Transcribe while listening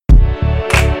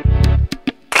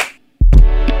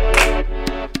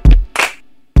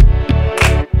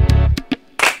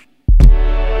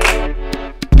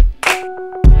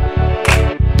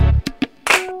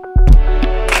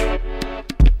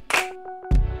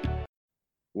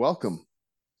Welcome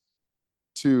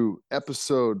to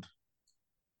episode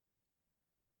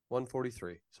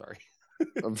 143. Sorry.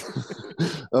 of,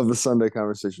 of the Sunday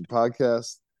Conversation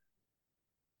podcast,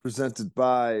 presented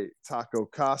by Taco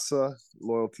Casa,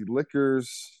 Loyalty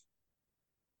Liquors,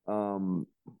 um,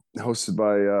 hosted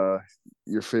by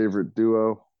your favorite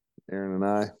duo, Aaron and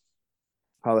I.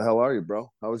 How the hell are you,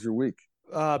 bro? How was your week?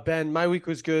 Ben, my week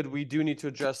was good. We do need to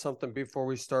address something before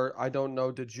we start. I don't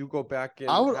know. Did you go back I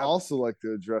and would also like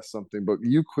to address something, but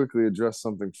you quickly address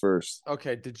something first.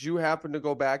 okay, did you happen to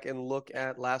go back and look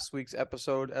at last week's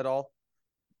episode at all?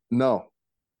 No.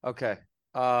 Okay.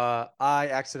 I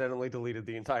accidentally deleted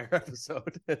the entire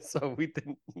episode. So we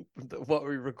didn't what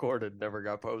we recorded never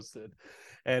got posted.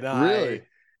 And I Really?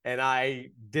 and I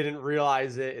didn't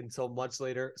realize it until much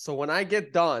later. So when I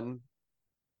get done,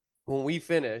 when we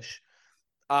finish,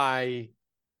 I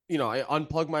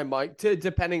unplug my mic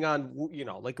depending on,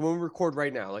 like when we record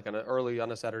right now, like on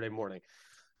a Saturday morning,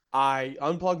 I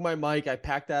unplug my mic, I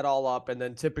pack that all up. And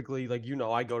then typically, like,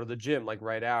 I go to the gym like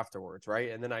right afterwards. Right.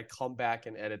 And then I come back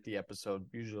and edit the episode,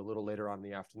 usually a little later on in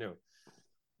the afternoon.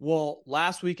 Well,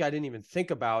 last week I didn't even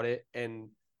think about it.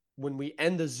 And when we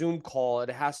end the Zoom call, it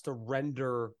has to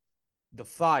render the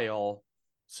file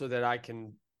so that I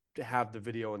can have the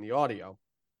video and the audio.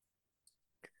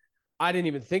 I didn't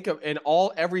even think of, and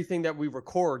everything that we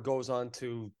record goes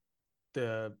onto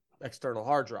the external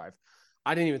hard drive.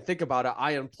 I didn't even think about it.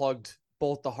 I unplugged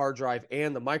both the hard drive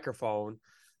and the microphone,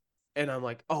 and I'm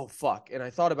like, oh fuck. And I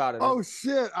thought about it. Oh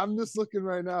shit! I'm just looking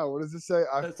right now. What does it say?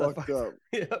 I That's a fucked up.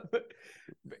 yeah,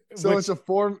 So which it's a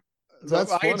form. so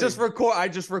That's funny. I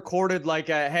just recorded like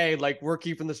hey, like we're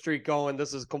keeping the streak going.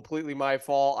 This is completely my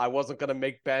fault. I wasn't gonna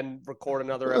make Ben record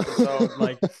another episode.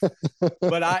 Like,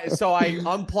 but I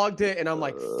unplugged it and I'm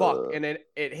like, fuck. And then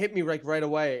it hit me like right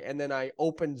away. And then I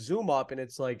opened Zoom up and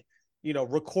it's like,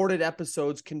 recorded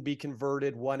episodes can be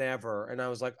converted whenever. And I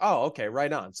was like, oh, okay,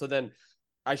 right on. So then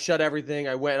I shut everything.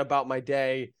 I went about my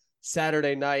day.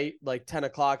 Saturday night, like 10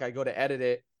 o'clock, I go to edit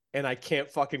it and I can't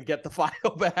fucking get the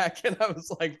file back. And I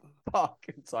was like, fuck.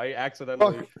 And so I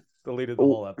accidentally Fuck. deleted the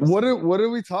whole episode. What did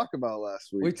we talk about last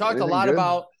We week? talked a Anything lot good?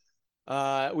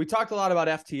 about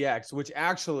FTX, which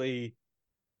actually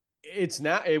it's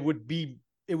not it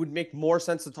would make more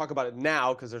sense to talk about it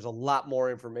now because there's a lot more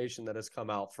information that has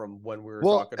come out from when we were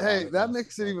Well, talking about hey, it that last.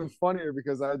 makes it even funnier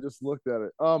because I just looked at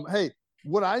it. Hey,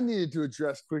 what I needed to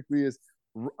address quickly is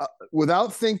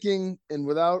without thinking and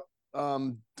without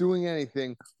doing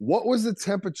anything, what was the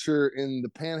temperature in the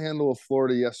panhandle of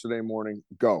Florida yesterday morning?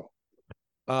 Go.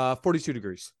 42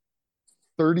 degrees.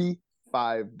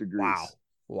 35 degrees.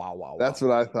 Wow. Wow. That's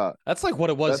what I thought. That's like what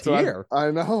it was That's what here.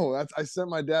 I know. I sent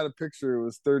my dad a picture. It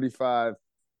was 35,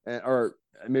 or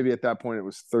maybe at that point it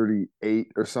was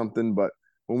 38 or something. But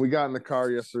when we got in the car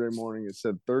yesterday morning, it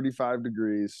said 35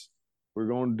 degrees. We're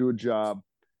going to do a job,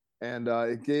 and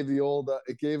it gave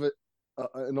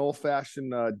an old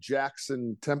fashioned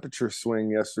Jackson temperature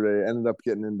swing yesterday. It ended up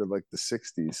getting into like the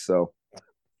 60s. So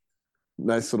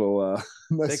nice little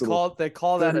They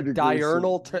call that 30 degrees.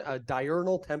 a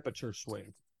diurnal temperature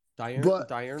swing. But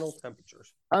Diurnal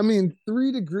temperatures. I mean,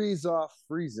 3 degrees off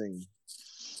freezing,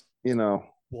 you know.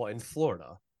 Well, in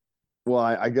Florida. Well,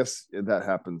 I guess that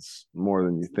happens more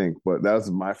than you think, but that was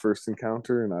my first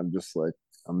encounter, and I'm just like,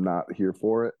 I'm not here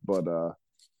for it. But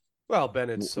Well,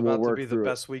 Ben, it's we'll about to work be the through it.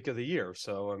 best week of the year,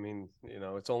 so I mean,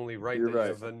 it's only right You're that you right.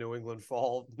 have a New England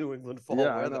fall Yeah,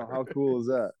 I know. weather. How cool is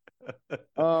that?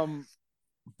 Um,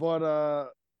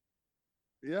 but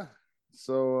yeah.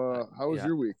 So, how was Yeah.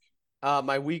 your week?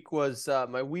 My week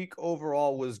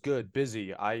overall was good,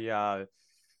 busy.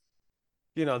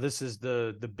 This is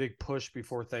the big push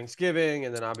before Thanksgiving,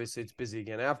 and then obviously it's busy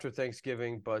again after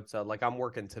Thanksgiving. But like I'm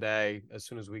working today. As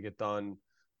soon as we get done,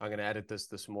 I'm gonna edit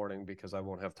this morning because I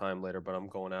won't have time later. But I'm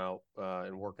going out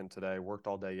and working today. Worked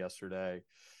all day yesterday.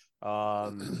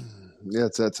 Yeah,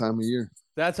 it's that time of year.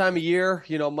 That time of year,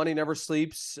 money never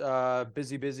sleeps.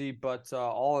 Busy, but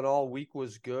all in all, week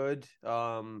was good.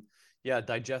 Yeah,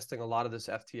 digesting a lot of this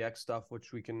FTX stuff,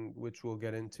 which we'll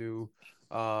get into.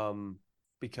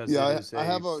 Because it Yeah, is I a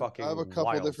have a fucking couple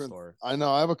wild different. story. I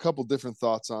know I have a couple different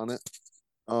thoughts on it.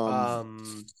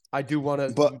 I do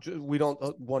want But to. We don't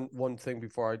one thing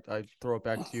before I throw it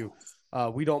back to you.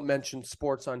 We don't mention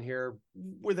sports on here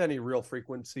with any real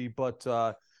frequency, but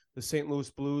the St. Louis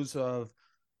Blues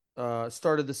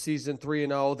started the season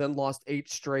 3-0, then lost 8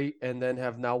 straight, and then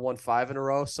have now won 5 in a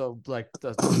row. So like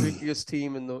the streakiest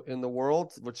team in the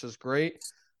world, which is great.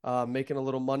 Making a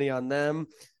little money on them.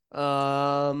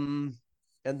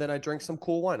 and then I drank some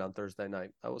cool wine on Thursday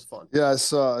night. That was fun. Yeah, I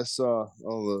saw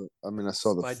all the. I mean, I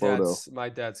saw the photo. My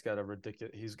dad's got a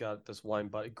ridiculous. He's got this wine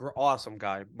buddy, awesome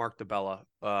guy, Mark DeBella.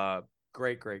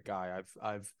 Great guy.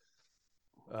 I've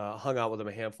hung out with him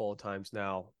a handful of times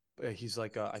now. He's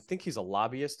like, I think he's a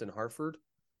lobbyist in Hartford,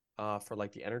 for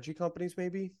like the energy companies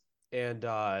maybe, and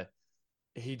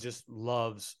he just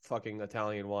loves fucking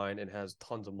Italian wine and has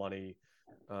tons of money.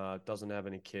 Doesn't have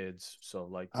any kids, so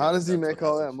like. How does he make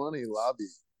all that money? Lobby.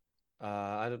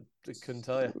 I couldn't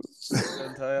tell you.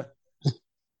 Couldn't tell you.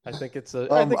 I think it's a.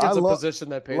 I think it's a position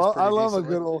that pays. I love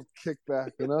decently. A good old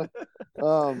kickback, you know.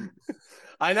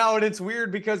 I know, and it's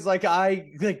weird because like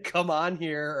I come on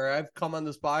here, or I've come on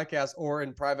this podcast, or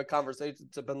in private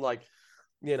conversations have been like,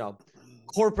 you know,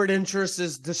 corporate interest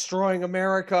is destroying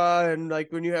America, and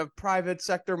like when you have private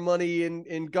sector money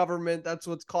in government, that's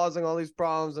what's causing all these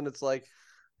problems, and it's like.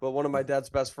 But one of my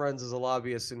dad's best friends is a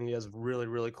lobbyist, and he has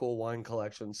really cool wine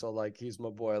collection. So like, he's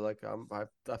my boy. Like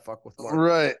I fuck with Mark.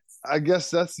 Right. I guess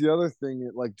that's the other thing.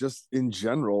 Like just in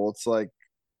general, it's like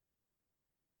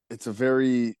it's a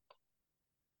very.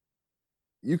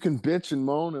 You can bitch and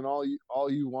moan and all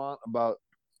you want about,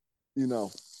 you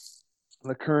know,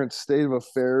 the current state of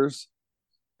affairs,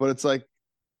 but it's like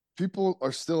people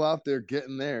are still out there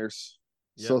getting theirs.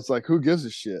 Yep. So it's like, who gives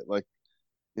a shit? Like,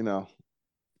 you know.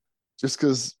 Just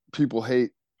because people hate,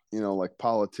 you know, like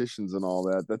politicians and all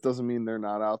that, that doesn't mean they're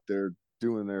not out there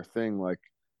doing their thing. Like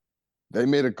they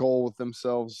made a goal with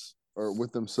themselves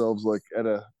like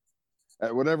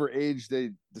at whatever age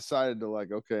they decided to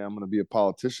like, okay, I'm going to be a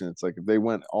politician. It's like if they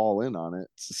went all in on it,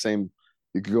 it's the same.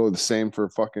 You could go the same for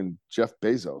fucking Jeff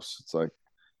Bezos. It's like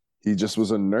he just was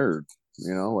a nerd,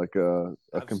 you know, like a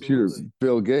computer,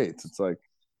 Bill Gates. It's like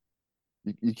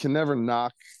you can never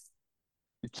knock.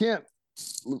 You can't.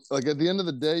 Like at the end of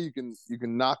the day, you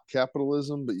can knock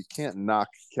capitalism, but you can't knock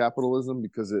capitalism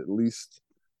because at least,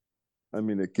 I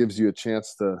mean, it gives you a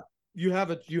chance to. You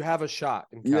have a shot.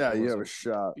 In yeah, you have a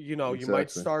shot. You know,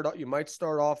 exactly. you might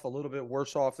start off a little bit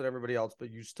worse off than everybody else,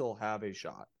 but you still have a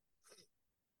shot.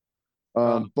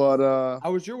 But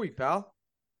how was your week, pal?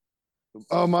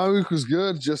 Oh, my week was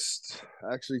good. Just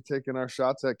actually taking our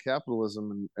shots at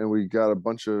capitalism, and we got a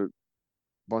bunch of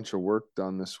work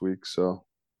done this week. So.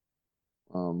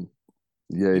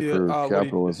 Yay for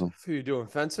capitalism. Are you doing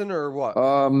fencing or what?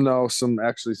 No, some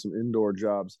indoor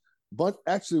jobs. But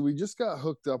actually, we just got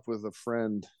hooked up with a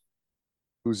friend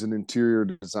who's an interior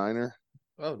designer.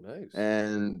 Oh, nice.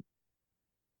 And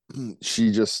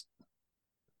she just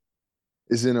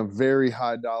is in a very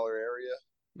high dollar area.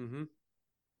 Mm-hmm.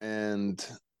 And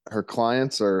her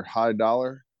clients are high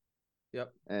dollar.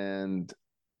 Yep. And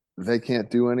they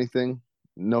can't do anything.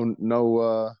 No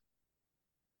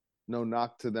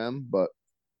knock to them, but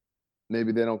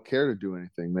maybe they don't care to do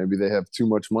anything. Maybe they have too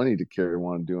much money to care to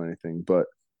want to do anything. But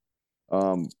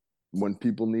when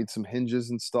people need some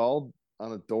hinges installed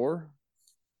on a door,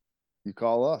 you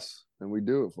call us and we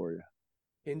do it for you.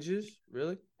 Hinges?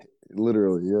 Really?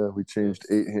 Literally, yeah. We changed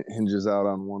 8 hinges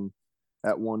out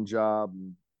at one job.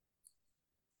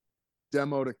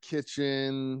 Demoed a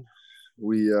kitchen.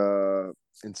 We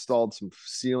installed some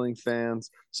ceiling fans.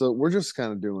 So we're just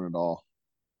kind of doing it all.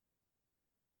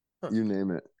 Huh. You name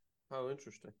it. Oh,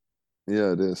 interesting.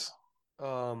 Yeah, it is.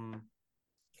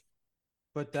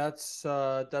 But that's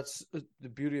the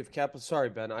beauty of capital. Sorry,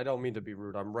 Ben, I don't mean to be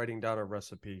rude. I'm writing down a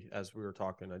recipe as we were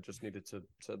talking. I just needed to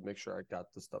make sure I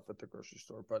got the stuff at the grocery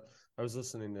store. But I was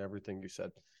listening to everything you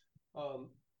said.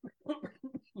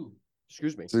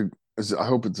 Excuse me. I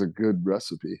hope it's a good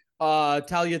recipe.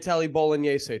 Tagliatelle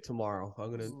bolognese tomorrow. I'm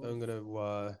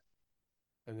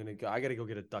gonna go. I gotta go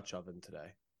get a Dutch oven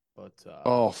today. But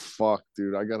oh fuck,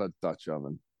 dude! I got a Dutch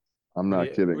oven. I'm not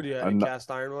kidding. What do you have? Cast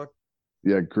iron one?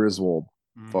 Yeah, Griswold.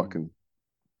 Fucking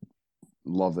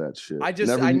love that shit. I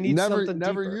need something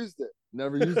never deeper. used it.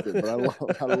 Never used it, but I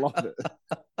love it.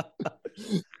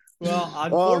 Well,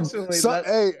 unfortunately,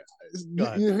 hey,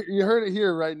 you heard it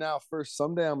here right now. First,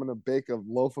 someday I'm gonna bake a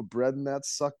loaf of bread in that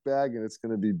suck bag, and it's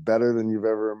gonna be better than you've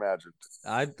ever imagined.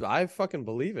 I fucking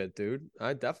believe it, dude.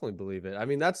 I definitely believe it. I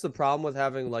mean, that's the problem with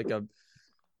having like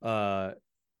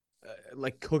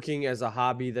like cooking as a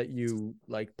hobby that you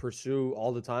like pursue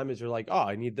all the time is you're like, oh,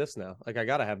 I need this now. Like I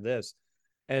gotta have this.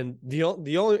 And the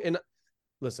only and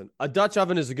listen, a Dutch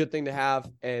oven is a good thing to have.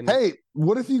 And hey,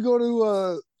 what if you go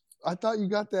to I thought you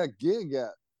got that gig at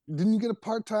Didn't you get a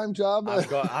part-time job?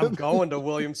 I'm going to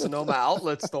Williams Sonoma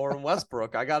Outlet Store in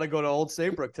Westbrook. I got to go to Old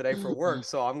Saybrook today for work,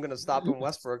 so I'm going to stop in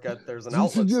Westbrook. There's an You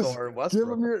should outlet just store in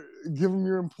Westbrook. give him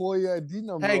your employee ID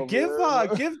number. Hey, over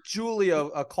there. give Julia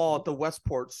a call at the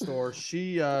Westport store.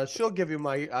 She'll give you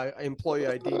my employee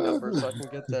ID number so I can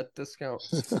get that discount.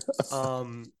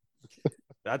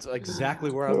 That's exactly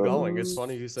where I'm going. It's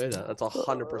funny you say that. That's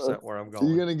 100% where I'm going.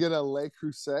 You're gonna get a Le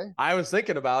Creuset? I was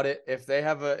thinking about it. If they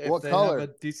have a color? have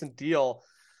a decent deal.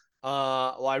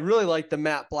 Well, I really like the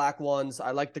matte black ones.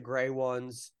 I like the gray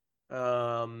ones.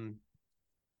 I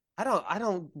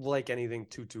don't like anything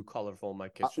too colorful in my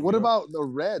kitchen. What about the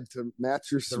red to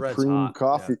match your Supreme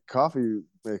coffee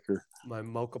maker? My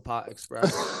Mocha Pot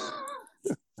Express.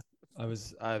 I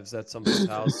was at somebody's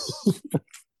house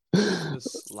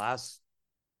this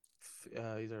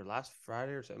either last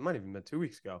Friday or so. It might have even been 2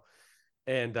 weeks ago,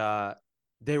 and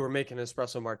they were making an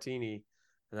espresso martini.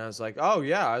 And I was like, oh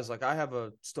yeah. I was like, I have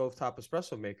a stovetop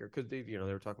espresso maker because they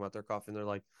were talking about their coffee, and they're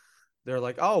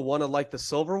like, oh, one of like the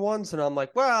silver ones, and I'm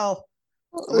like, well,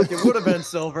 look, it would have been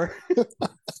silver,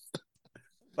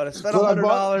 but I spent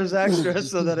 $100 extra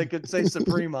so that it could say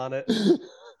Supreme on it.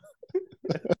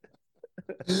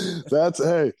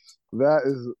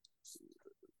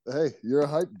 Hey, you're a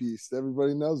hype beast.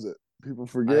 Everybody knows it. People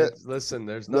forget. Listen,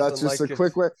 there's nothing. That's just a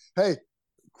quick way. Hey.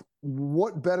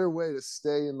 What better way to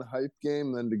stay in the hype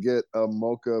game than to get a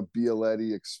Mocha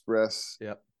Bialetti Express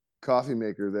coffee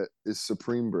maker that is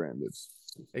Supreme branded?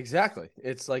 Exactly.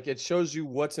 It's like it shows you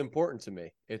what's important to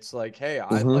me. It's like, hey,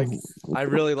 I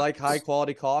really like high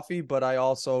quality coffee, but I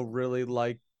also really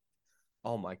like,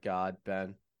 oh my God,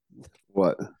 Ben.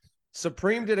 What?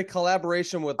 Supreme did a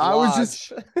collaboration with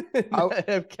Lodge. I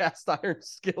have cast iron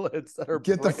skillets that are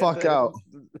get the fuck out.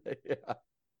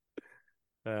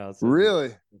 Yeah,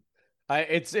 really?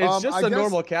 It's just a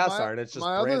normal cast iron. It's just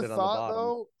branded on the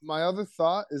bottom. My other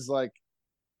thought is like,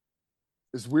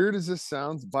 as weird as this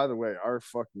sounds, by the way, our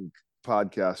fucking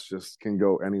podcast just can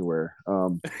go anywhere.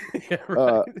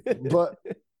 But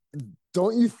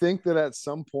don't you think that at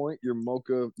some point your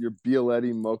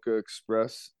Bialetti Mocha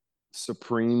Express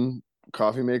Supreme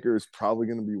coffee maker is probably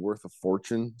going to be worth a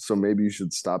fortune? So maybe you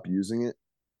should stop using it.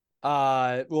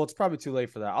 Well, it's probably too late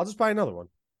for that. I'll just buy another one.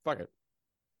 Fuck it.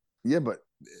 Yeah, but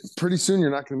pretty soon you're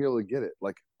not going to be able to get it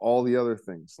like all the other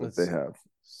things that they have.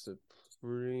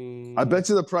 Supreme. I bet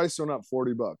you the price went up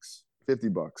 $40,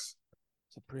 $50.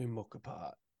 Supreme Mocha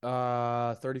Pot.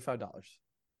 $35.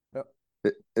 Yep.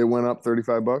 It went up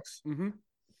 $35. Mm-hmm.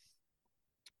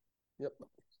 Yep.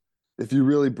 If you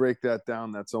really break that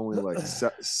down, that's only like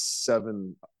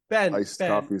seven iced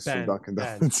coffees from Dunkin'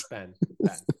 Donuts. Ben.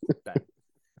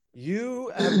 You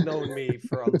have known me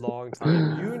for a long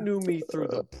time. You knew me through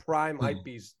the prime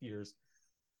hypebeast years.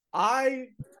 I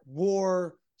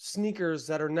wore sneakers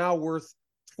that are now worth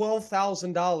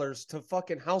 $12,000 to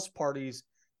fucking house parties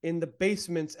in the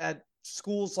basements at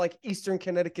schools like Eastern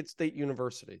Connecticut State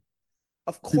University.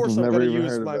 Of course, I'm going to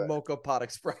use my Mocha Pot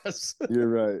Express. You're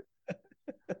right.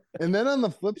 And then on the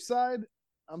flip side,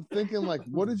 I'm thinking like,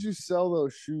 what did you sell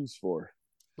those shoes for?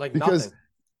 Like nothing.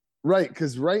 Right,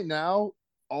 because right now,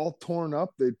 all torn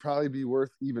up, they'd probably be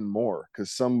worth even more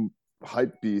because some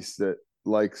hype beast that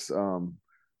likes what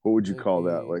would you call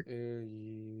that? Like Air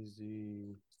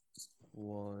Yeezy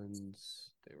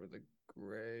ones. They were the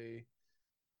gray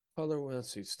color.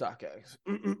 Let's see, StockX.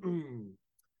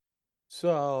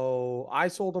 So I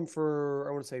sold them for,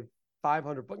 I want to say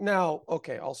 $500. But now,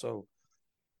 okay, also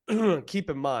keep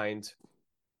in mind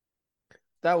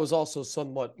that was also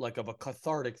somewhat like of a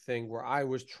cathartic thing where I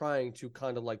was trying to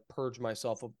kind of like purge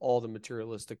myself of all the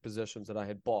materialistic possessions that I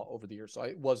had bought over the years. So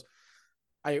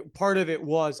part of it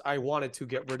was I wanted to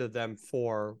get rid of them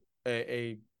for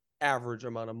a average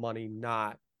amount of money,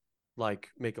 not like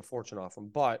make a fortune off them.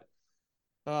 But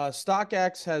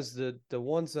StockX has the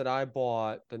ones that I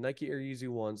bought, the Nike Air Yeezy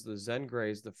ones, the Zen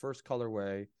Grays, the first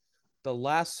colorway. The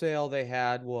last sale they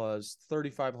had was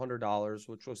 $3,500,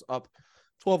 which was up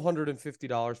 $1,250,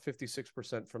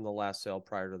 56% from the last sale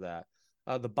prior to that.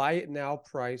 The buy it now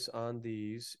price on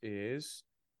these is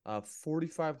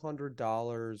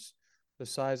 $4,500. The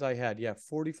size I had,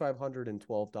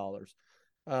 $4,512.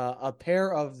 A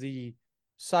pair of the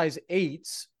size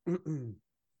 8s,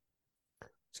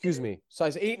 excuse me,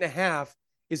 size 8.5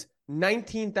 is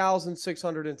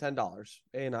 $19,610.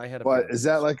 And I had a pair. Is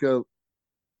that like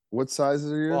what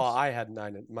sizes are yours? Well, I had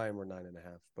 9, mine were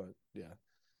 9.5, but yeah.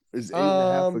 Is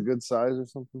 8.5 a good size or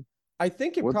something? I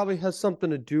think it probably has something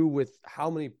to do with how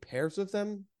many pairs of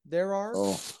them there are.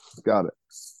 Oh, got it.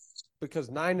 Because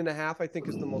 9.5, I think,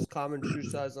 is the most common shoe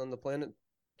size on the planet.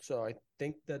 So I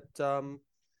think that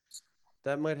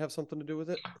that might have something to do with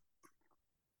it.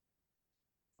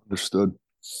 Understood.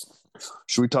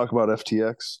 Should we talk about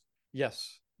FTX?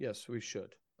 Yes, we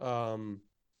should.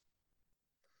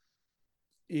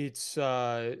 It's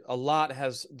a lot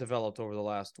has developed over the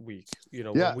last week.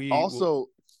 Yeah. Also,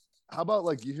 how about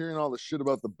like you hearing all the shit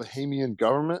about the Bahamian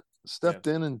government stepped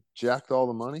in and jacked all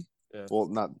the money? Yeah. Well,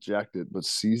 not jacked it, but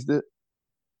seized it.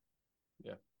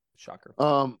 Yeah. Shocker.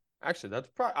 Actually, that's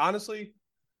probably honestly,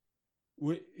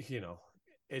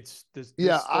 it's this.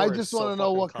 Yeah, I just want to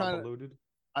know what kind of.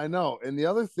 I know, and the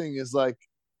other thing is like,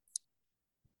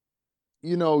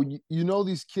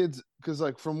 these kids, because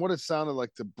like from what it sounded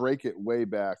like, to break it way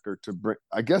back, or to bring,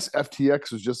 I guess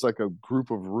FTX was just like a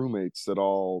group of roommates that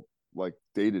all like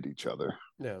dated each other.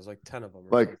 Yeah, it was like 10 of them,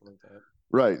 or like something like that.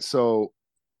 Right. So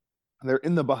they're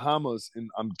in the Bahamas, and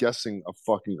I'm guessing a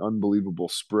fucking unbelievable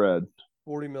spread.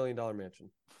 $40 million mansion.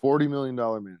 $40 million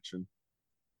mansion.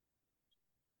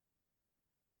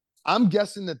 I'm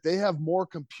guessing that they have more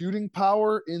computing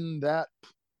power in that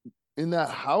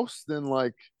house than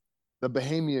like the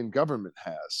Bahamian government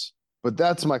has. But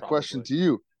that's my question to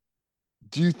you.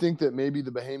 Do you think that maybe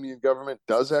the Bahamian government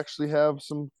does actually have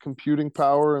some computing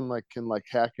power and like can like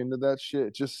hack into that shit?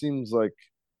 It just seems like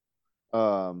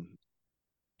I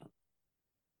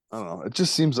don't know. It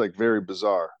just seems like very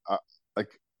bizarre.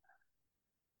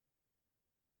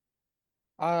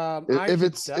 If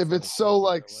it's so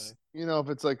like if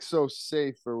it's like so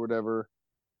safe or whatever,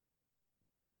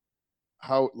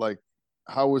 how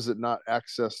was it not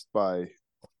accessed by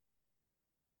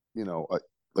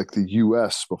like the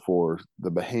U.S. before the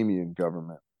Bahamian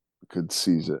government could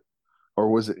seize it, or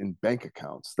was it in bank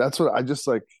accounts? That's what I just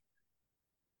like.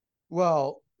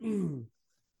 Well,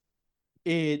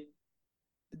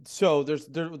 so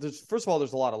there's first of all,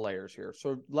 there's a lot of layers here.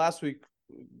 So last week,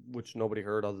 which nobody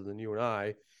heard other than you and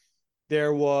I,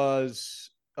 there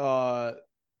was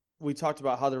we talked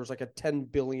about how there was like a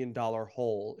 $10 billion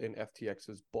hole in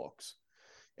FTX's books.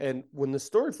 And when the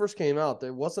story first came out,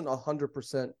 there wasn't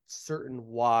 100% certain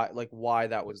why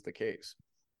that was the case,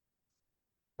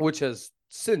 which has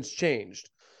since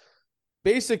changed.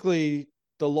 Basically,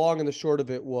 the long and the short of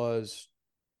it was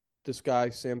this guy,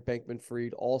 Sam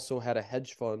Bankman-Fried, also had a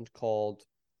hedge fund called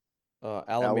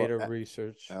Alameda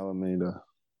Research. Alameda.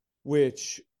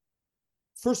 Which,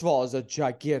 first of all, is a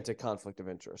gigantic conflict of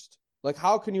interest. Like,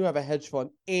 how can you have a hedge fund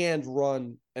and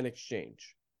run an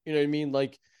exchange? You know what I mean?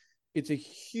 Like, it's a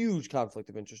huge conflict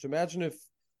of interest. Imagine if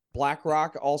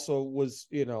BlackRock also was,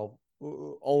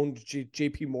 owned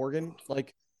JP Morgan.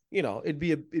 Like, it'd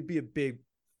be a big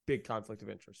conflict of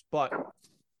interest. But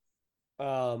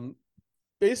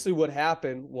basically what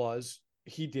happened was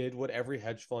he did what every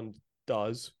hedge fund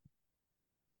does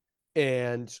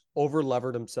and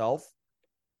over-levered himself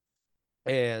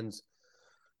and,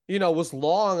 was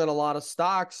long on a lot of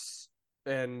stocks.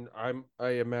 And I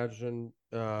imagine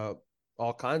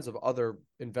all kinds of other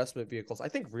investment vehicles. I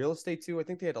think real estate too. I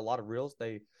think they had a lot of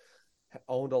they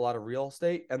owned a lot of real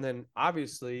estate. And then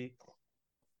obviously,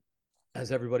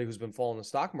 as everybody who's been following the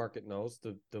stock market knows,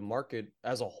 the market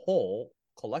as a whole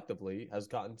collectively has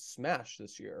gotten smashed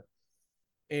this year.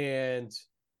 And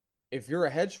if you're a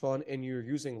hedge fund and you're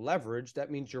using leverage,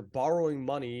 that means you're borrowing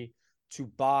money to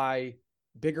buy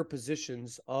bigger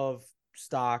positions of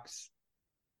stocks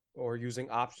or using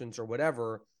options or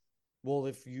whatever. Well,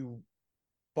 if you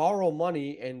borrow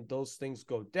money and those things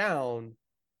go down,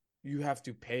 you have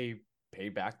to pay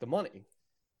back the money.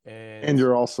 And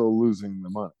you're also losing the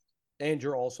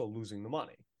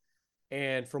money.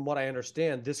 And from what I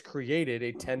understand, this created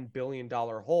a $10 billion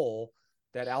hole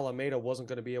that Alameda wasn't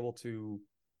going to be able to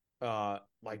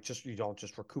just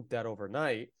recoup that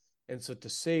overnight. And so to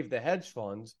save the hedge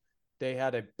funds, they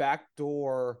had a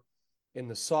backdoor in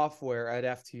the software at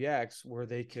FTX where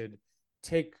they could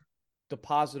take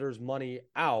depositors' money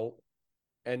out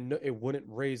and it wouldn't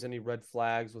raise any red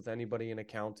flags with anybody in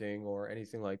accounting or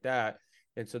anything like that.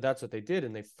 And so that's what they did.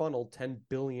 And they funneled $10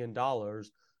 billion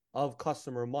of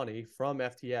customer money from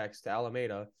FTX to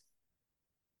Alameda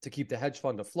to keep the hedge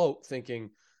fund afloat,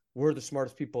 thinking we're the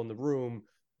smartest people in the room.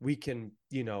 We can,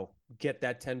 get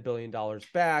that $10 billion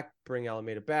back, bring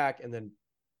Alameda back, and then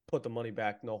put the money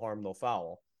back, no harm, no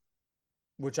foul,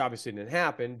 which obviously didn't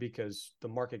happen because the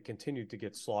market continued to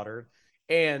get slaughtered.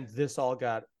 And this all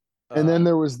got... and then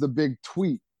there was the big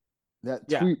tweet,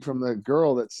 tweet from the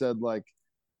girl that said like,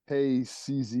 hey,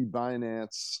 CZ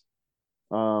Binance,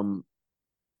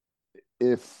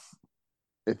 if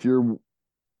you're,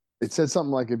 it said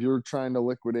something like, if you're trying to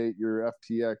liquidate your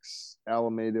FTX,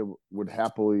 Alameda would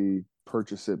happily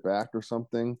purchase it back or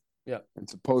something. Yeah. And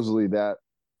supposedly that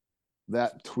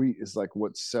that tweet is like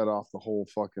what set off the whole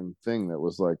fucking thing. That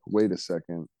was like, wait a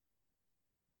second.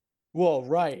 Well,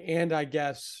 right, and I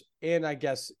guess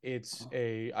it's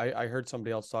I heard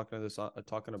somebody else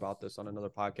talking about this on another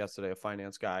podcast today, a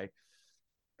finance guy.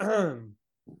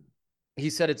 He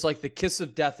said it's like the kiss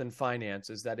of death in finance,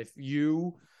 is that if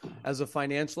you, as a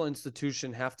financial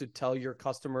institution, have to tell your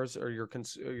customers or your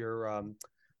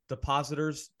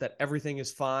depositors that everything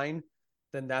is fine,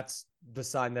 then that's the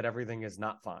sign that everything is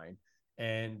not fine.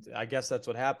 And I guess that's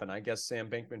what happened. I guess Sam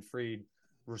Bankman-Fried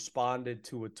responded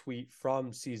to a tweet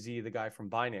from CZ, the guy from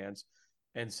Binance,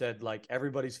 and said, like,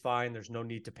 everybody's fine. There's no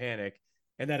need to panic.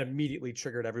 And that immediately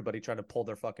triggered everybody trying to pull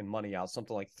their fucking money out,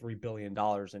 something like $3 billion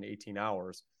in 18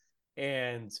 hours.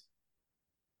 And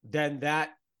then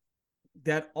that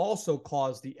also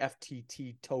caused the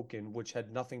FTT token, which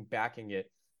had nothing backing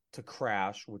it, to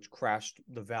crash, which crashed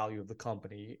the value of the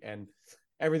company. And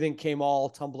everything came all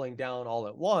tumbling down all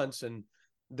at once. And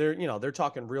they're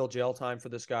talking real jail time for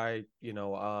this guy.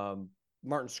 Martin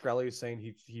Shkreli is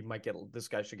saying he might get, this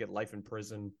guy should get life in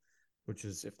prison, which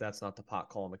is, if that's not the pot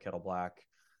calling the kettle black.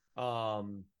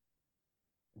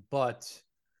 But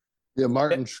yeah,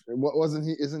 Martin, what wasn't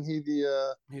he? Isn't he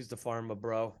the? He's the pharma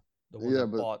bro, the one that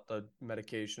bought the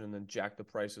medication and then jacked the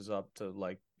prices up to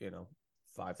like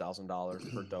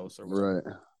 $5,000 per dose or whatever.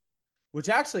 Right. Which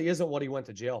actually isn't what he went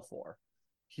to jail for.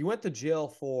 He went to jail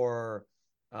for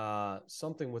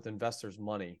something with investors'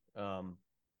 money. I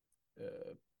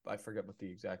forget what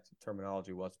the exact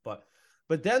terminology was, but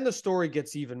then the story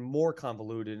gets even more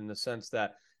convoluted in the sense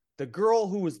that the girl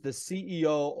who was the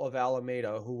CEO of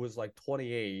Alameda, who was like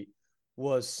 28,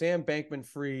 was Sam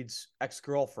Bankman-Fried's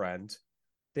ex-girlfriend.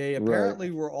 They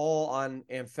apparently were all on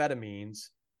amphetamines.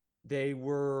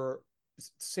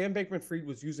 Sam Bankman-Fried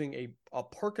was using a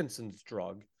Parkinson's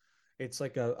drug. It's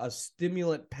like a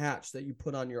stimulant patch that you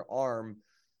put on your arm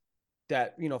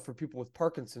that, for people with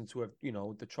Parkinson's who have,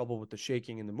 the trouble with the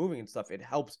shaking and the moving and stuff, it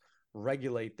helps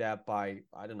regulate that by,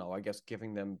 I don't know, I guess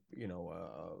giving them,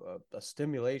 a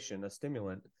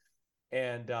stimulant.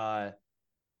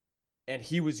 And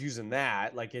he was using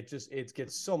that. Like, it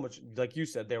gets so much, like you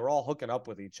said, they were all hooking up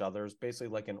with each other. It's basically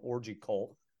like an orgy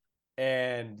cult.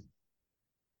 And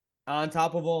on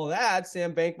top of all of that,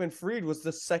 Sam Bankman-Fried was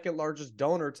the second largest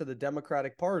donor to the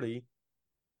Democratic Party.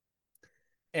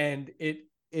 And it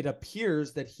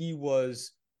appears that he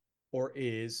was, or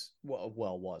is,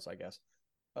 was, I guess,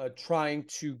 trying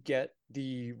to get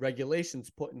the regulations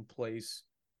put in place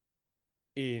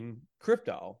in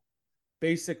crypto.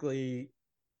 Basically,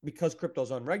 because crypto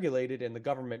is unregulated and the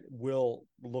government will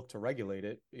look to regulate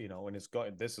it, and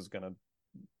this is going to,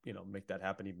 make that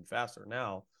happen even faster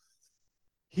now.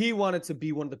 He wanted to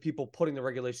be one of the people putting the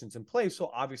regulations in place.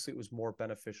 So obviously it was more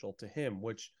beneficial to him,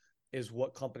 which is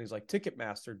what companies like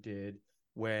Ticketmaster did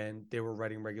when they were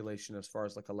writing regulation as far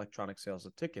as like electronic sales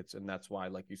of tickets. And that's why,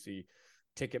 like, you see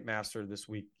Ticketmaster this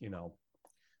week,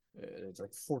 it's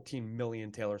like 14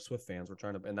 million Taylor Swift fans. We're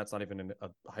trying to, and that's not even a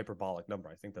hyperbolic number.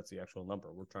 I think that's the actual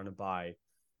number. We're trying to buy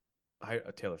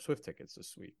Taylor Swift tickets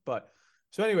this week. But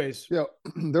so anyways, yeah,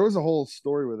 there was a whole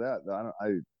story with that.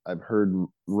 I've heard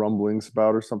rumblings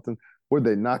about or something. Would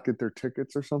they not get their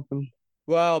tickets or something?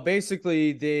 Well,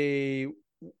 basically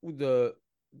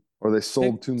or they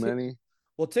sold too many.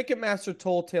 Well, Ticketmaster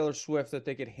told Taylor Swift that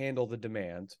they could handle the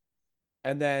demand,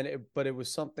 and then but it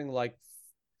was something like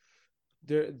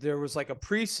there was like a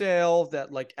pre-sale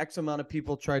that like X amount of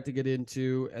people tried to get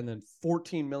into, and then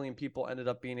 14 million people ended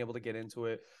up being able to get into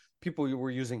it. People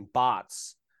were using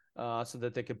bots so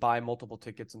that they could buy multiple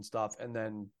tickets and stuff. And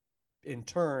then in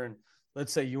turn,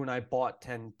 let's say you and I bought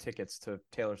 10 tickets to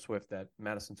Taylor Swift at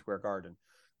Madison Square Garden.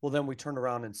 Well, then we turn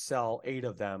around and sell 8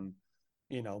 of them,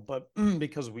 but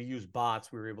because we use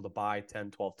bots, we were able to buy 10,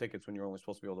 12 tickets when you're only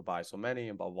supposed to be able to buy so many,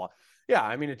 and blah, blah, blah. Yeah,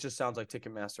 I mean, it just sounds like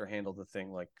Ticketmaster handled the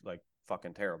thing like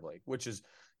fucking terribly, which is,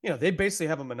 they basically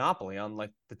have a monopoly on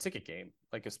like the ticket game,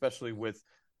 like especially with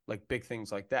like big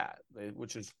things like that,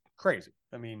 which is crazy.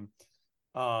 I mean,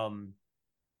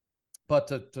 but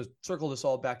to circle this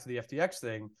all back to the FTX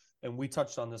thing, and we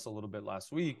touched on this a little bit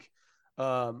last week,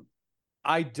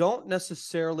 I don't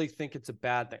necessarily think it's a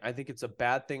bad thing. I think it's a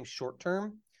bad thing short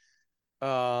term,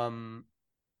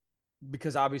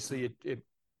 because obviously it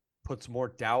puts more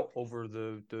doubt over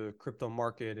the crypto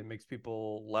market. It makes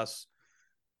people less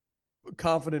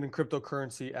confident in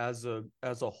cryptocurrency as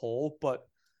a whole. But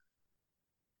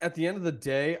at the end of the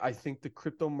day, I think the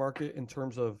crypto market, in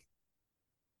terms of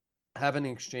having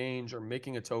an exchange or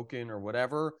making a token or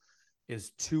whatever,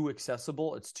 is too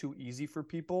accessible. It's too easy for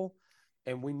people.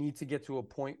 And we need to get to a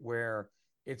point where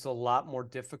it's a lot more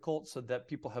difficult so that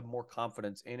people have more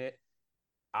confidence in it.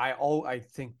 I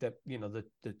think that,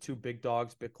 the two big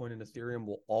dogs, Bitcoin and Ethereum,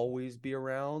 will always be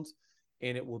around,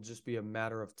 and it will just be a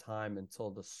matter of time until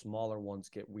the smaller ones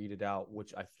get weeded out,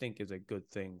 which I think is a good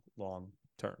thing long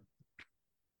term.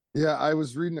 Yeah, I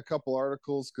was reading a couple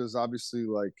articles because obviously,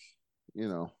 like, you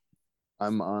know,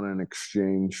 I'm on an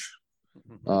exchange.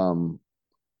 Mm-hmm. Um,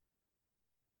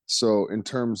 so in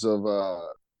terms of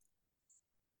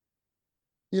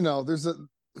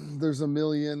there's a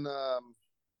million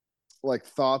like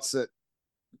thoughts that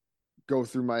go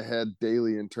through my head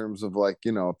daily in terms of like,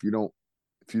 if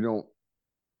you don't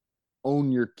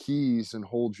own your keys and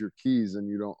hold your keys, and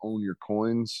you don't own your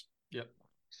coins. Yep.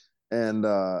 And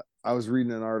I was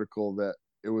reading an article that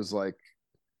it was like,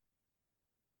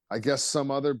 I guess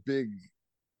some other big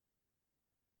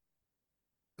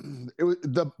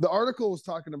the article was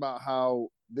talking about how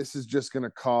this is just going to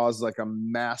cause like a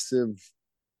massive,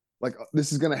 like,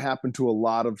 this is going to happen to a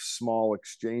lot of small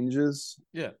exchanges.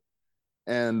 Yeah.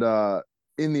 And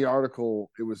in the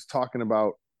article it was talking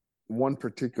about one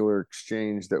particular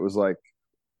exchange that was like,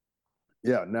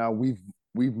 yeah, now we've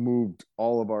moved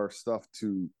all of our stuff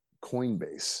to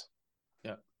Coinbase.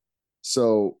 Yeah.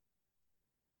 So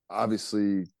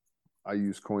obviously I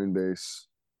use Coinbase.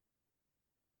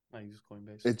 I use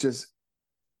Coinbase.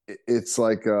 It's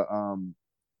like a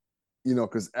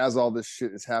because as all this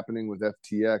shit is happening with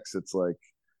FTX, it's like,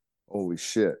 holy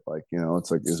shit, like,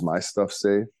 it's like, is my stuff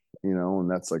safe?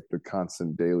 And that's like the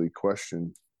constant daily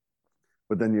question.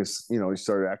 But then you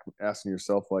start asking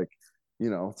yourself, like,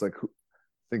 it's like,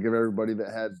 think of everybody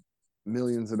that had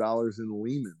millions of dollars in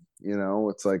Lehman.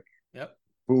 It's like, Yep.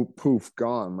 poof, poof,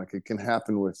 gone. Like, it can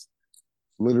happen with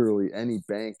literally any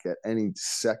bank at any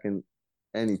second,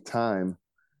 any time.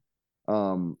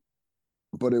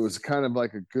 But it was kind of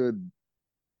like a good.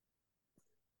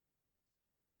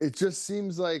 It just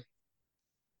seems like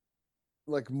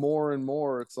more and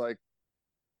more, it's like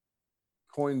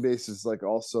Coinbase is like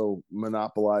also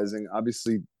monopolizing.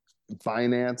 Obviously,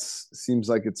 Binance seems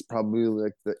like it's probably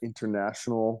like the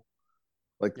international,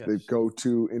 like the Yes.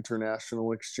 go-to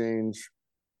international exchange.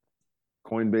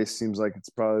 Coinbase seems like it's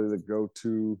probably the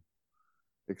go-to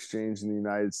exchange in the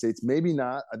United States. Maybe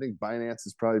not. I think Binance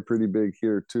is probably pretty big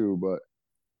here too. But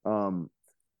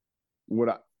what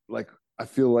I like, I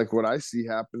feel like what I see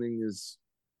happening is,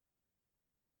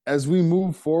 as we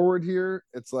move forward here,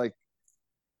 it's like,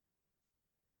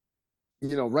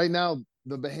 right now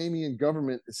the Bahamian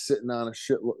government is sitting on a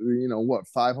shit, what,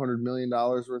 $500 million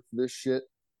worth of this shit.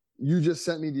 You just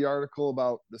sent me the article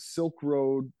about the Silk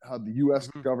Road, how the US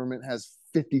Mm-hmm. government has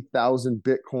 50,000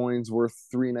 Bitcoins worth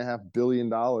 $3.5 billion.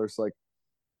 Like,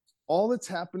 all that's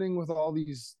happening with all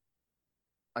these,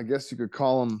 I guess you could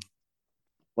call them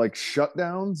like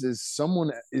shutdowns, is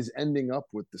someone is ending up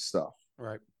with the stuff.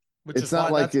 Right. Which It's is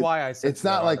not why like that's why I sent it's you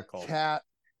that not like article.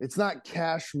 it's not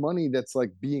cash money that's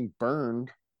like being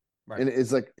burned, Right. and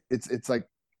it's like it's like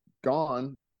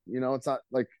gone. It's not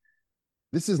like,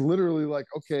 this is literally like,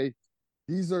 okay,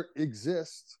 these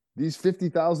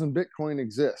 50,000 Bitcoin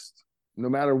exist. No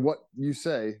matter what you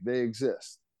say, they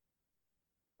exist.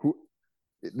 Who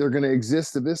They're going to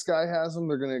exist if this guy has them,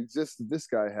 they're going to exist if this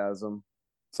guy has them.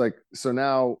 It's like, so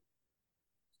now,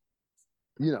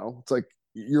 it's like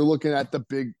you're looking at the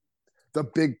big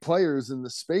players in the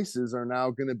spaces are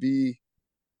now going to be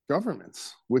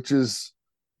governments, which is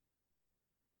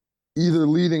either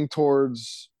leading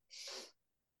towards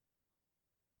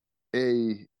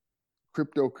a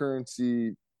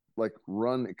cryptocurrency like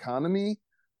run economy,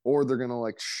 or they're gonna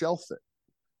like shelf it.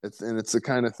 It's the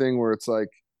kind of thing where it's like,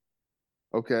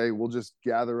 okay, we'll just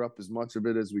gather up as much of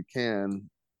it as we can,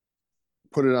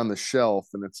 put it on the shelf,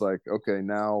 and it's like, okay,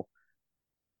 now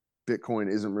Bitcoin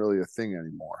isn't really a thing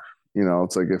anymore.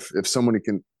 It's like, if somebody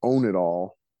can own it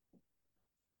all,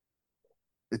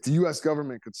 if the US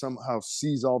government could somehow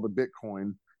seize all the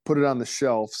Bitcoin, put it on the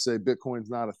shelf, say Bitcoin's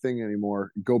not a thing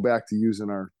anymore, go back to using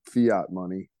our fiat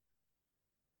money,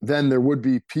 then there would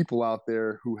be people out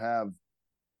there who have,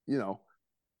 you know,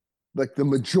 like the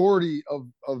majority of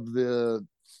the,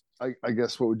 I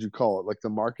guess, what would you call it? Like the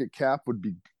market cap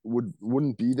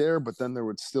wouldn't be there, but then there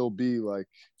would still be like,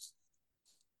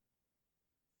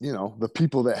 the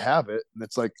people that have it, and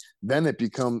it's like, then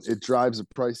it drives the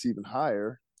price even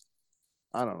higher.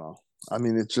 I don't know. I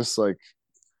mean, it's just like,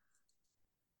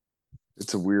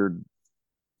 it's a weird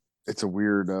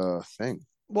thing.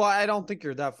 Well, I don't think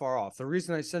you're that far off. The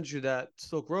reason I sent you that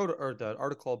Silk Road, or the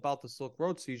article about the Silk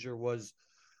Road seizure, was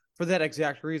for that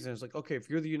exact reason. It's like, okay, if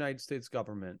you're the United States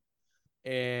government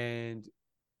and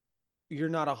you're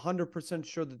not 100%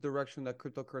 sure the direction that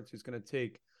cryptocurrency is going to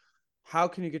take, how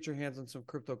can you get your hands on some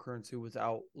cryptocurrency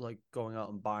without like going out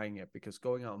and buying it? Because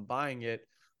going out and buying it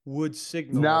would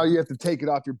signal. Now you have to take it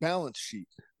off your balance sheet.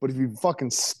 But if you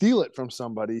fucking steal it from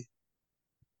somebody,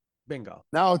 bingo.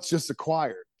 now it's just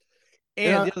acquired.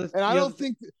 And I don't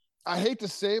think, I hate to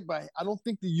say it, but I don't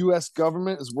think the U.S.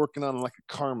 government is working on like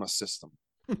a karma system.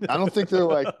 I don't think they're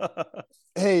like,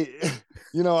 hey,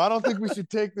 I don't think we should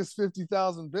take this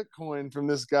 50,000 Bitcoin from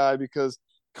this guy because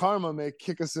karma may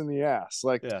kick us in the ass.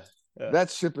 Like, that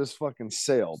ship has fucking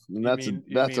sailed. And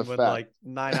that's a fact. Like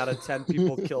 9 out of 10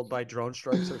 people killed by drone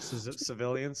strikes are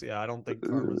civilians. Yeah, I don't think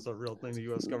karma is a real thing the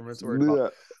U.S. government's worried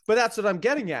about. But that's what I'm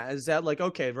getting at, is that like,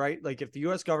 okay, right? Like if the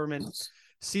U.S. government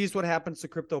sees what happens to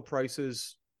crypto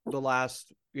prices the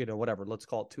last, whatever, let's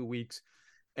call it 2 weeks,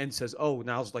 and says, oh,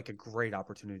 now's like a great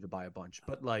opportunity to buy a bunch.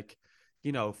 But like,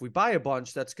 if we buy a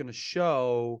bunch, that's going to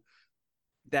show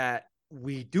that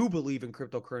we do believe in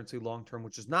cryptocurrency long-term,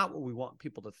 which is not what we want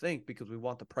people to think, because we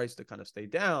want the price to kind of stay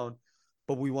down,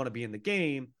 but we want to be in the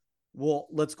game. Well,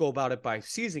 let's go about it by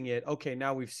seizing it. Okay,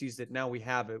 now we've seized it. Now we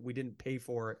have it. We didn't pay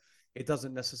for it. It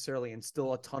doesn't necessarily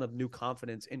instill a ton of new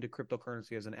confidence into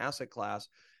cryptocurrency as an asset class.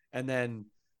 And then,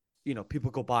 people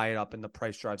go buy it up and the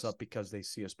price drives up because they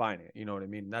see us buying it. You know what I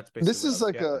mean? That's basically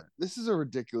this is a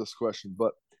ridiculous question,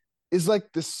 but is like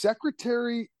the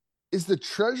secretary, is the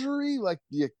treasury like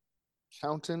the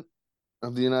accountant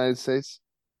of the United States?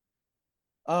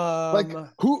 Who,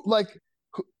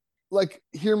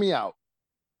 hear me out.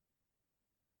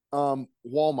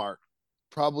 Walmart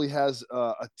probably has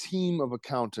a team of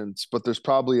accountants, but there's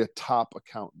probably a top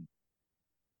accountant.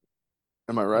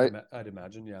 Am I right? I'd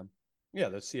imagine, yeah. Yeah,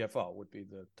 the CFO would be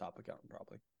the top accountant,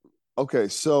 probably. Okay,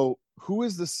 so who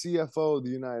is the CFO of the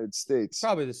United States?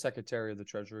 Probably the Secretary of the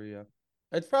Treasury, yeah.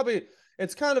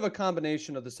 It's kind of a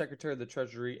combination of the Secretary of the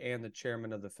Treasury and the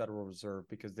Chairman of the Federal Reserve,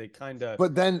 because they kind of.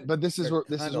 But this is where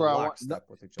I want.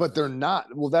 But they're not.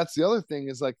 Well, that's the other thing,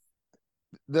 is like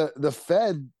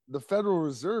the Federal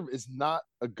Reserve is not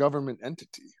a government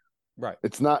entity. Right.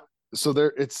 It's not. So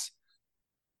that's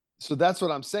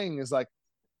what I'm saying, is like,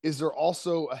 is there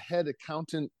also a head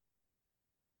accountant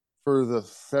for the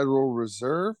Federal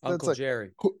Reserve? Uncle that's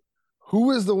Jerry.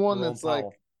 Who is the one Jerome that's Powell. like,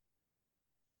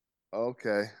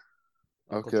 okay.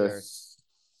 Uncle Okay. Jerry.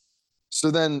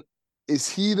 So then is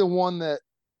he the one that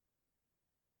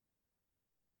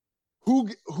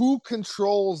who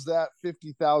controls that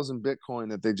 50,000 Bitcoin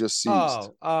that they just seized?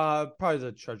 Probably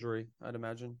the Treasury, I'd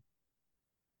imagine.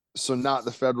 So not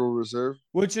the Federal Reserve?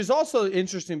 Which is also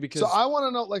interesting because. So I want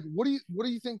to know, like, what do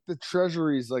you think the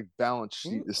Treasury's like balance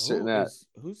sheet is sitting at?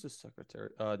 Who's the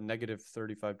secretary? Negative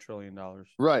 $35 trillion.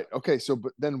 Right. Okay. So,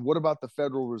 but then what about the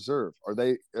Federal Reserve?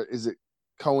 Is it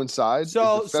coincide?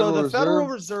 So the Federal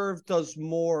Reserve does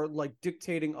more like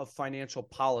dictating of financial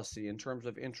policy in terms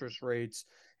of interest rates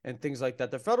and things like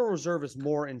that. The Federal Reserve is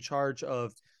more in charge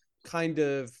of kind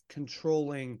of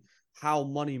controlling how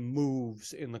money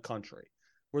moves in the country,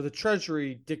 where the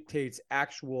Treasury dictates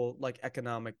actual like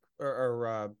economic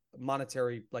or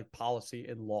monetary like policy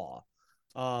and law.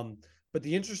 But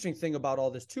the interesting thing about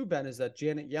all this too, Ben, is that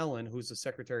Janet Yellen, who's the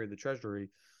Secretary of the Treasury,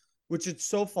 which it's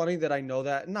so funny that I know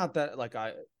that, not that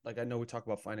I know we talk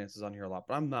about finances on here a lot,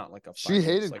 but I'm not like a. She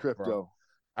hated crypto. Bro.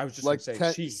 I was just like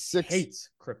saying she hates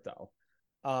crypto.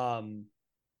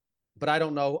 But I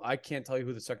don't know. I can't tell you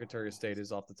who the Secretary of State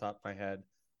is off the top of my head.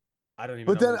 I don't even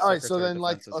know. But then, all right. So then,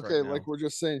 like, okay, like we're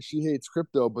just saying she hates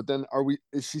crypto, but then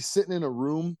is she sitting in a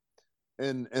room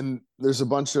and there's a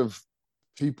bunch of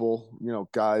people,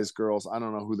 guys, girls, I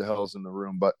don't know who the hell's in the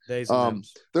room, but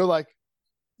they're like,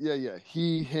 yeah,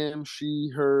 he, him, she,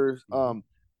 her.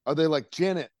 Are they like,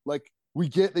 Janet, like, we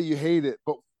get that you hate it,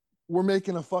 but we're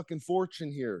making a fucking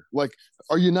fortune here. Like,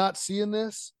 are you not seeing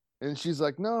this? And she's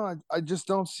like, no, I just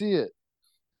don't see it.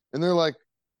 And they're like,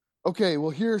 okay, well,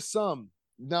 here's some.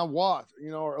 Now what?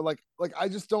 Or like I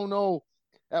just don't know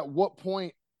at what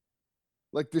point,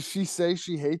 like, does she say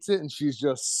she hates it and she's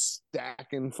just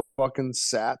stacking fucking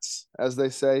sats, as they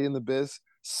say in the biz,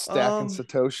 stacking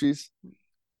satoshis?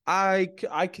 I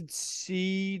could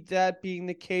see that being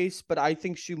the case, but I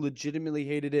think she legitimately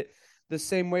hated it the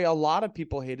same way a lot of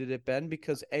people hated it, Ben,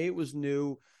 because A, it was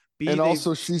new. B, and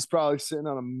also she's probably sitting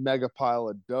on a mega pile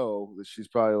of dough that she's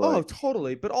probably like. Oh,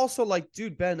 totally. But also, like,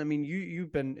 dude, Ben, I mean,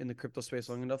 you've been in the crypto space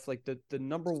long enough. Like, the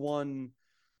number one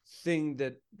thing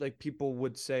that like people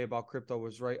would say about crypto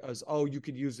was oh, you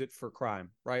could use it for crime,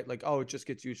 right? Like, oh, it just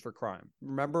gets used for crime.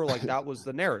 Remember, like that was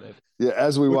the narrative. Yeah,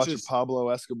 as we watch a Pablo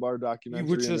Escobar documentary,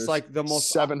 which is like the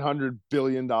most $700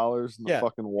 billion in the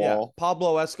fucking wall. Yeah.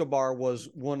 Pablo Escobar was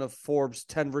one of Forbes'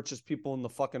 10 richest people in the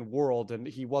fucking world, and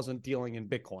he wasn't dealing in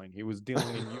Bitcoin; he was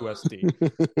dealing in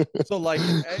USD. So like,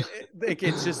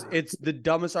 it's the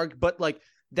dumbest argument, but like.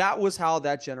 that was how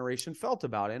that generation felt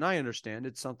about it. And I understand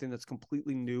it's something that's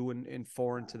completely new and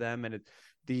foreign to them. And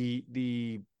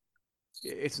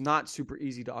it's not super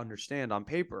easy to understand on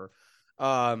paper.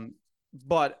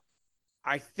 But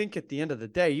I think at the end of the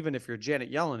day, even if you're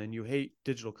Janet Yellen and you hate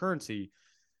digital currency,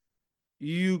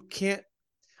 you can't.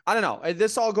 I don't know.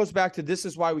 This all goes back to, this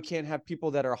is why we can't have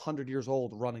people that are 100 years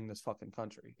old running this fucking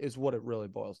country, is what it really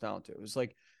boils down to. It's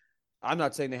like, I'm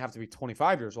not saying they have to be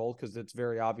 25 years old, because it's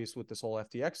very obvious with this whole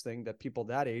FTX thing that people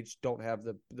that age don't have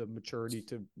the maturity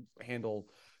to handle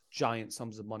giant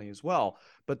sums of money as well.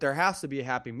 But there has to be a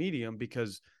happy medium,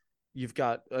 because you've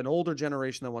got an older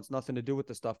generation that wants nothing to do with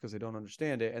the stuff because they don't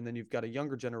understand it. And then you've got a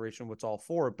younger generation that's all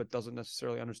for it, but doesn't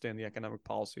necessarily understand the economic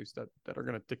policies that are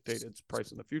going to dictate its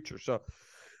price in the future. So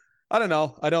I don't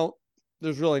know.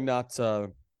 There's really not a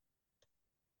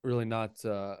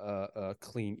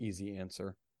clean, easy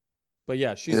answer. But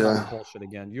yeah, she's on bullshit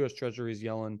again. U.S. Treasury's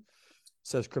yelling,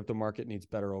 says crypto market needs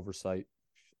better oversight.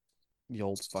 The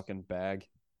old fucking bag.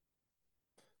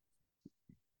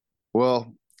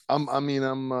 Well,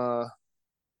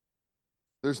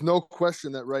 there's no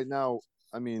question that right now,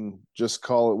 just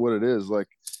call it what it is. Like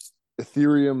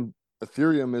Ethereum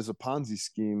is a Ponzi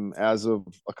scheme as of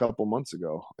a couple months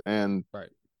ago. And right.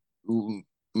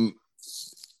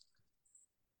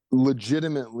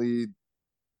 Legitimately,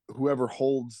 whoever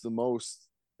holds the most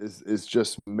is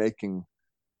just making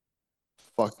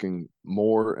fucking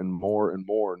more and more and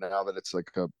more now that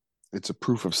it's a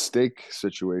proof of stake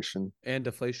situation, and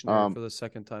deflationary for the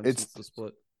second time since the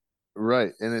split.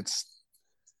 Right. And it's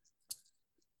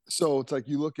like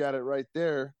you look at it right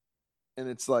there and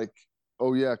it's like,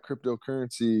 oh yeah,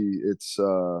 cryptocurrency, it's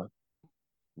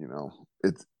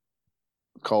it's,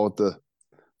 call it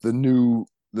the new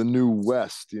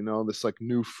West, this like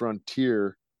new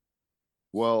frontier.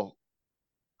 Well,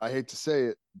 I hate to say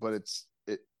it, but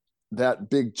that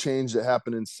big change that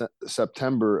happened in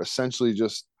September essentially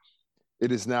just,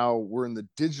 it is now, we're in the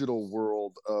digital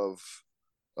world of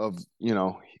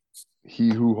he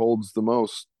who holds the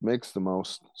most makes the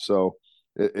most. So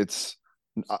it's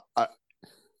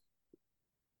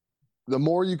the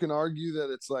more you can argue that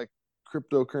it's like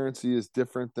cryptocurrency is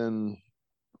different than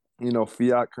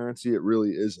fiat currency, it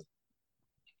really isn't.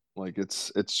 Like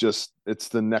it's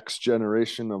the next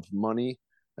generation of money,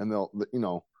 and they'll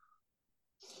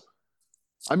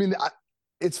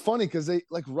it's funny because they,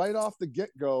 like, right off the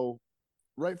get-go,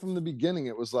 right from the beginning,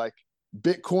 it was like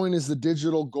Bitcoin is the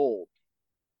digital gold.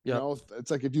 Yep.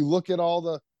 It's like if you look at all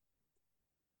the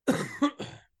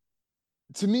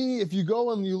to me, if you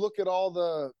go and you look at all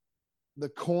the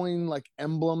coin like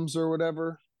emblems or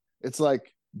whatever, it's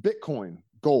like Bitcoin,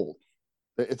 gold.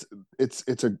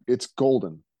 It's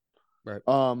golden. Right.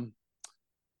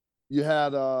 You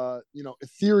had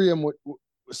Ethereum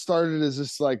started as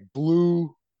this like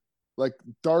blue, like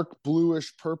dark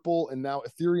bluish purple, and now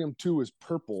Ethereum 2 is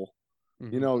purple.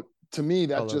 Mm-hmm. To me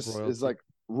that just royalty. Is like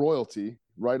royalty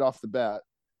right off the bat.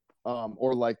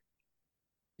 Or like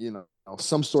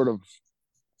some sort of,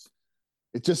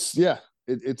 it just, yeah,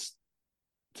 it's,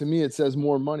 to me it says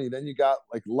more money. Then you got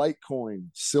like Litecoin,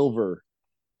 silver,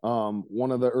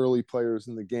 one of the early players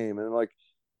in the game, and like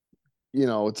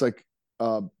it's like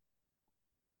I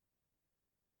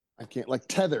can't, like,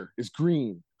 Tether is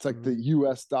green. It's like the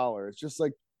US dollar. It's just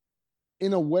like,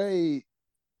 in a way,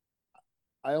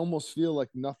 I almost feel like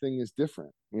nothing is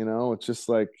different. It's just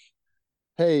like,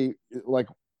 hey, like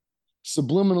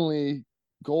subliminally,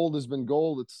 gold has been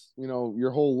gold. It's,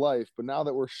 your whole life. But now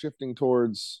that we're shifting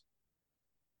towards,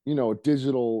 a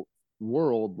digital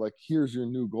world, like, here's your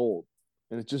new gold.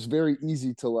 And it's just very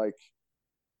easy to, like,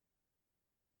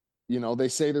 they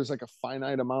say there's like a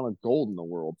finite amount of gold in the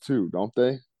world too, don't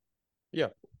they? Yeah.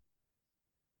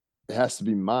 It has to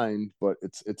be mined, but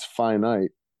it's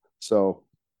finite. So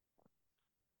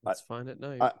it's fine at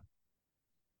night.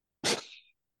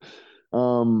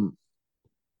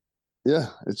 Yeah,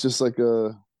 it's just like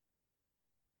a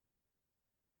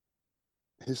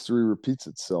history repeats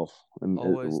itself, and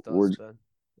always does, Ben.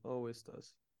 Always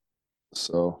does.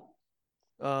 So,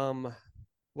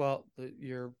 well,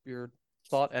 your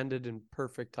thought ended in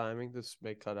perfect timing. This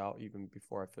may cut out even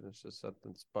before I finish this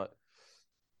sentence, but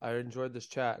I enjoyed this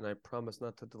chat, and I promise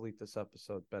not to delete this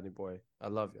episode, Benny boy. I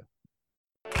love you.